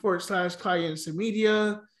Facebook.com/Clyde Henderson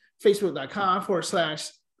Media,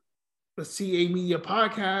 Facebook.com/the CA Media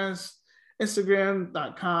Podcast,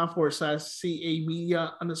 Instagram.com/CA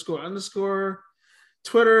Media __,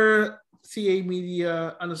 Twitter, CA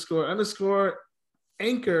Media __,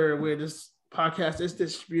 Anchor, where this podcast is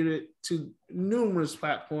distributed to numerous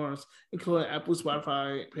platforms, including Apple,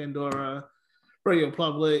 Spotify, Pandora, Radio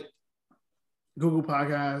Public, Google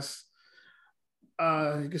Podcasts.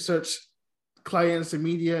 You can search Clients and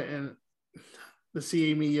Media, and the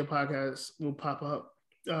CA Media Podcast will pop up.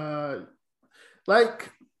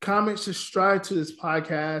 Like, comment, subscribe to this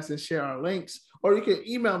podcast, and share our links. Or you can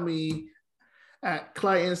email me at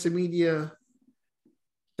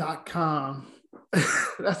clientsandmedia.com.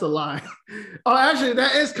 That's a lie. Oh, actually,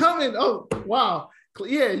 that is coming. Oh, wow.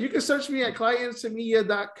 Yeah, you can search me at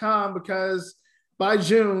clientsandmedia.com, because by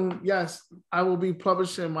June, yes, I will be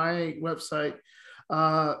publishing my website.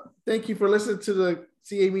 Thank you for listening to the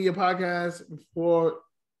CA Media Podcast. For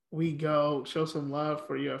we go. Show some love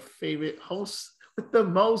for your favorite host with the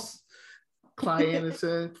most, Clyde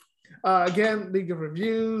Anderson. Again, leave your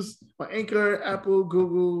reviews on Anchor, Apple,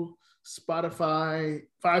 Google, Spotify,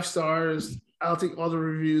 5 stars. I'll take all the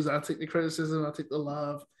reviews. I'll take the criticism. I'll take the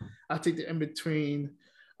love. I'll take the in between.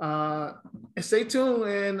 And stay tuned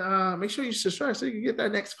and make sure you subscribe so you can get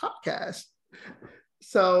that next podcast.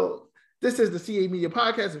 So this is the CA Media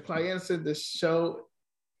Podcast with Clyde Anderson. This show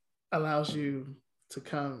allows you to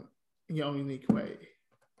come in your own unique way.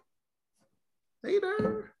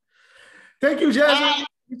 Later. Thank you, Jasmine.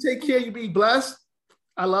 You take care. You be blessed.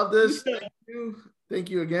 I love this. Thank you. Thank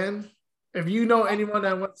you again. If you know anyone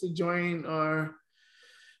that wants to join or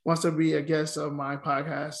wants to be a guest of my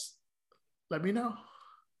podcast, let me know.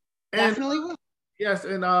 And, Definitely will. Yes,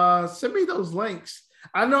 and send me those links.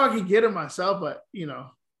 I know I can get it myself, but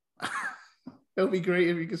it'll be great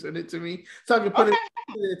if you can send it to me so I can put it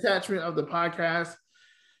in the attachment of the podcast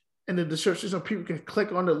in the description so people can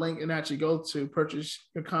click on the link and actually go to purchase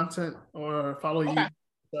your content or follow you.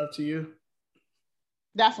 It's up to you.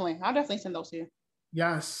 Definitely. I'll definitely send those to you.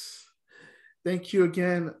 Yes. Thank you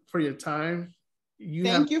again for your time.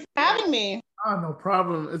 Thank you for having me. Oh, no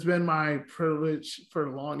problem. It's been my privilege for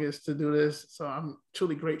the longest to do this. So I'm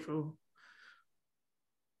truly grateful.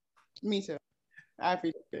 Me too. I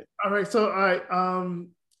appreciate it. All right. So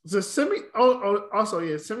so send me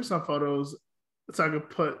send me some photos so I could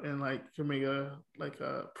put in can make a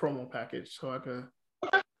promo package so I could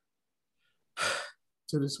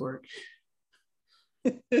do this work.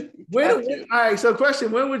 All right, so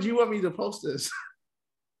question, when would you want me to post this?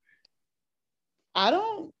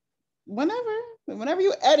 Whenever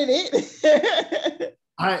you edit it.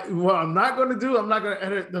 I'm not going to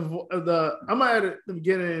edit I'm going to edit the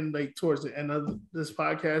beginning, towards the end of this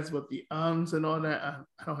podcast, but the ums and all that,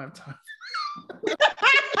 I don't have time.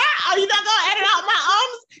 Are you not going to edit out my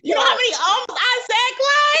ums? You know how many ums I said,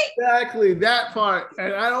 Clyde? Exactly, that part.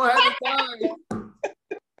 And I don't have the time.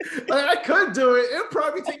 I could do it. It'd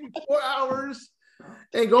probably take me 4 hours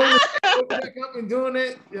and going back up and doing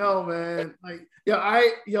it. Yo, man.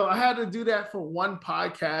 I had to do that for one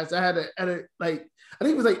podcast. I had to edit, I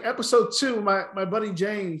think it was episode 2, my buddy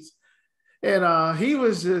James. And he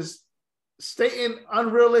was just stating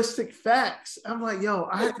unrealistic facts. I'm like, yo,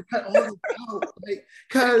 I had to cut all this out.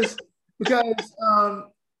 Because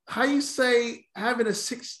how you say having a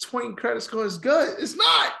 620 credit score is good? It's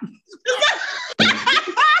not.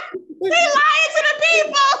 He lying to the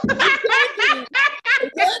people.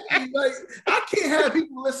 Exactly. I can't have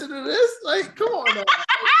people listen to this. Come on now.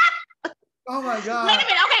 Oh my God. Wait a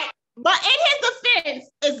minute. Okay. But in his defense,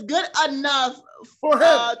 it's good enough for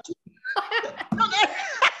him.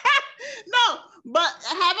 No, but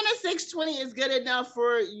having a 620 is good enough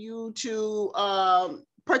for you to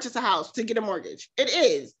purchase a house, to get a mortgage. It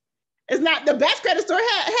is. It's not the best credit score.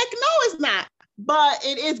 Heck no, it's not. But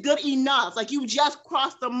it is good enough. You just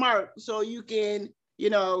crossed the mark so you can,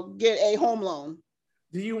 get a home loan.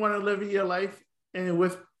 Do you want to live your life and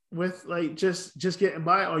with just getting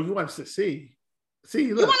by, or you want to succeed?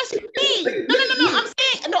 See, look. You want to succeed? No. I'm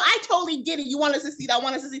saying, no, I totally get it. You want to succeed. I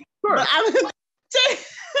want to succeed. Sure. But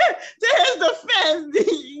to his defense,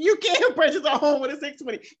 you can't purchase a home with a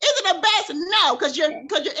 620. Is it the best? No, because your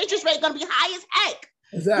interest rate is going to be high as heck.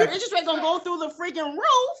 Exactly. Your interest rate going to go through the freaking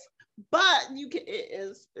roof. But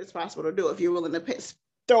it's possible to do if you're willing to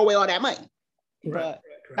throw away all that money. Right. But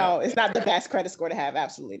no, it's not the best credit score to have.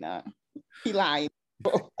 Absolutely not. He lied.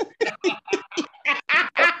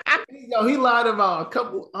 Yo, he lied about a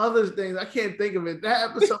couple other things. I can't think of it. That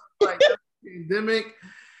episode was pandemic.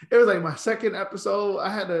 It was my second episode. I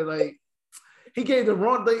had to he gave the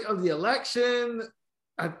wrong date of the election.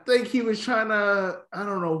 I think he was trying to, I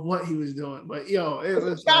don't know what he was doing, but it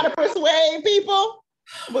was trying to persuade people.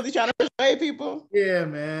 Was he trying to persuade people? Yeah,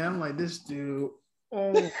 man. I'm like, this dude.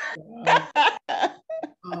 Oh my God.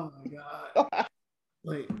 Oh my God.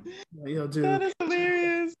 Yo, dude. That is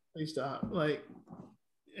hilarious. Please stop. We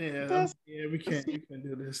can't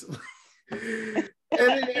do this.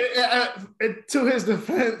 and to his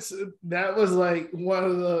defense, that was one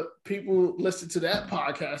of the people listened to that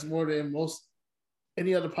podcast more than most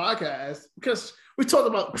any other podcast, because we talked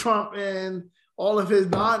about Trump and all of his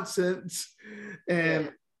nonsense and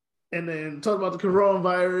then talk about the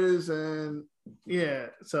coronavirus and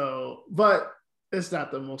but it's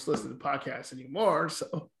not the most listened podcast anymore.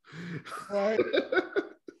 So right.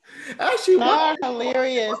 Actually,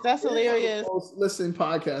 hilarious. That's hilarious. Most listened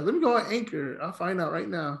podcast. Let me go on Anchor. I'll find out right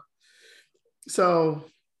now. So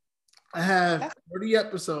I have 30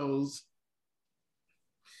 episodes,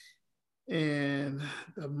 and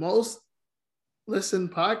the most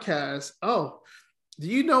listened podcast. Oh, Do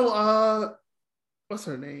you know what's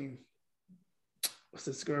her name? What's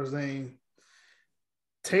this girl's name?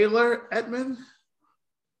 Taylor Edmond?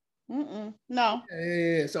 No.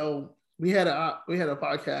 Yeah. So we had a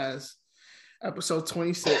podcast, episode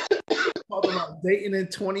 26, talking about dating in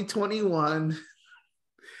 2021.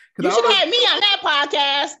 You should have had me on that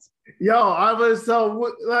podcast. Yo, I was so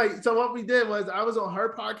what we did was I was on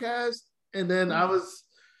her podcast, and then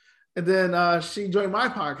she joined my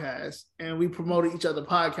podcast, and we promoted each other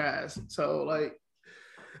podcasts. So like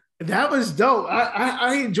that was dope.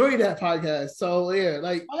 I enjoyed that podcast. So yeah,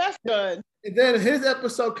 like oh, that's good. And then his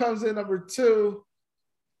episode comes in number 2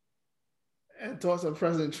 and talks about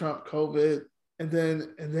President Trump, COVID, and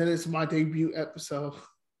then it's my debut episode.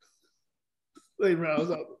 Like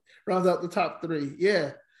rounds out the top 3.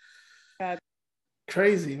 Yeah. God.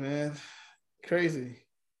 Crazy, man. Crazy.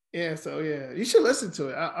 Yeah, so yeah. You should listen to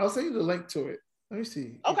it. I'll send you the link to it. Let me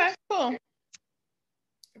see. Okay, cool.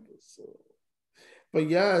 But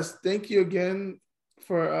yes, thank you again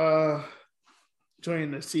for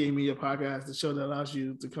joining the CA Media Podcast, the show that allows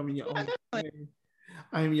you to come in your own way.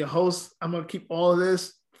 I am your host. I'm going to keep all of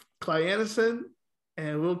this, Clay Anderson,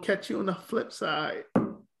 and we'll catch you on the flip side.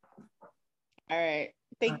 All right.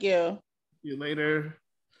 Thank you. See you later.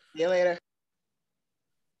 See you later.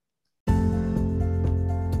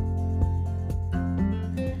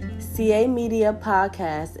 CA Media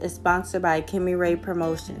Podcast is sponsored by Kimmy Ray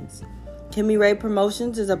Promotions. Kimmy Ray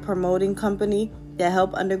Promotions is a promoting company that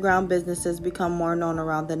help underground businesses become more known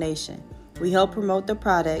around the nation. We help promote the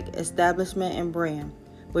product, establishment, and brand.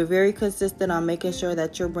 We're very consistent on making sure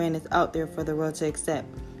that your brand is out there for the world to accept.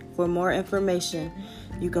 For more information,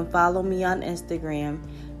 you can follow me on Instagram.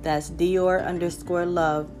 That's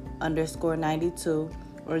Dior_love_92,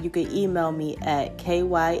 or you can email me at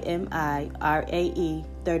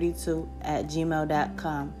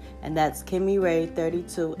KYMIRAE32@gmail.com, and that's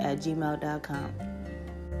KimmyRay32@gmail.com.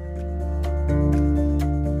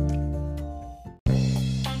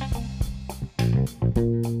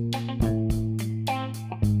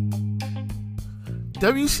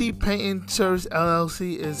 WC Painting Service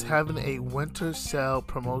LLC is having a winter sale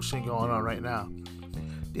promotion going on right now.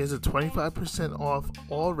 There's a 25% off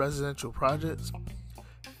all residential projects,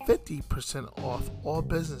 50% off all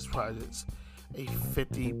business projects. A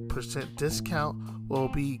 50% discount will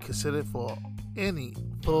be considered for any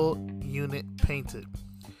full unit painted.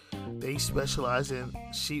 They specialize in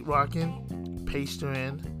sheetrocking,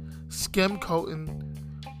 pastering, skim coating,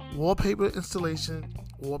 wallpaper installation,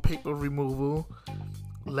 wallpaper removal,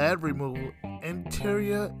 lead removal,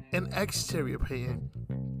 interior and exterior painting.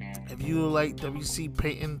 If you would like WC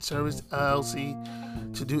Painting Service LLC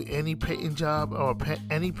to do any painting job or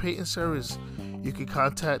any painting service, you can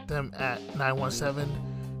contact them at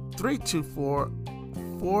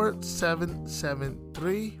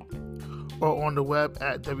 917-324-4773 or on the web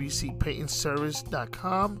at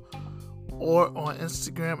wcpaintingservice.com or on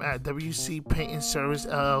Instagram at WC Painting Service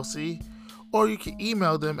LLC, or you can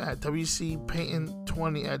email them at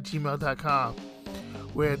wcpainting20@gmail.com,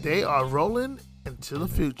 where they are rolling into the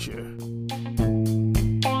future.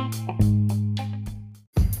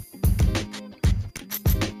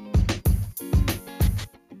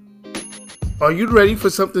 Are you ready for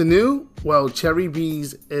something new? Well, Cherry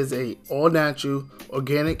Bees is a all-natural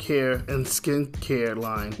organic hair and skin care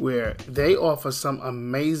line where they offer some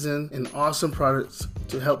amazing and awesome products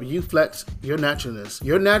to help you flex your naturalness.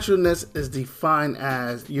 Your naturalness is defined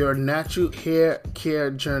as your natural hair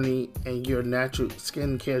care journey and your natural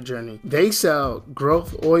skin care journey. They sell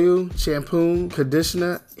growth oil, shampoo,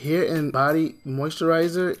 conditioner, hair and body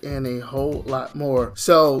moisturizer, and a whole lot more.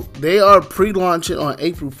 So they are pre-launching on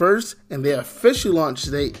April 1st, and their official launch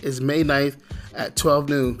date is May 9th at 12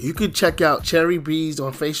 noon. You can check out Cherry Bees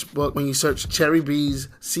on Facebook when you search Cherry Bees,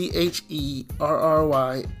 CHERRYBEEZ.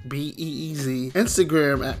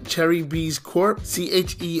 Instagram at Cherry Bees Corp,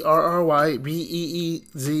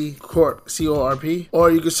 CHERRYBEEZ Corp, CORP. Or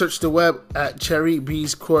you can search the web at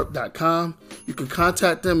cherrybeescorp.com. You can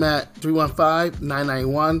contact them at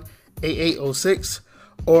 315-991-8806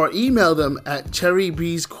 or email them at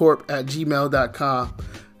cherrybeescorp@gmail.com.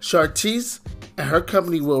 Chartice and her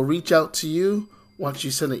company will reach out to you once you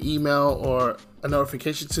send an email or a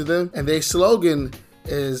notification to them. And their slogan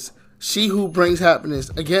is "She Who Brings Happiness."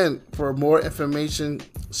 Again, for more information,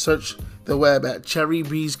 search the web at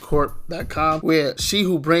cherrybeescorp.com, where "She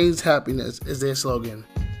Who Brings Happiness" is their slogan.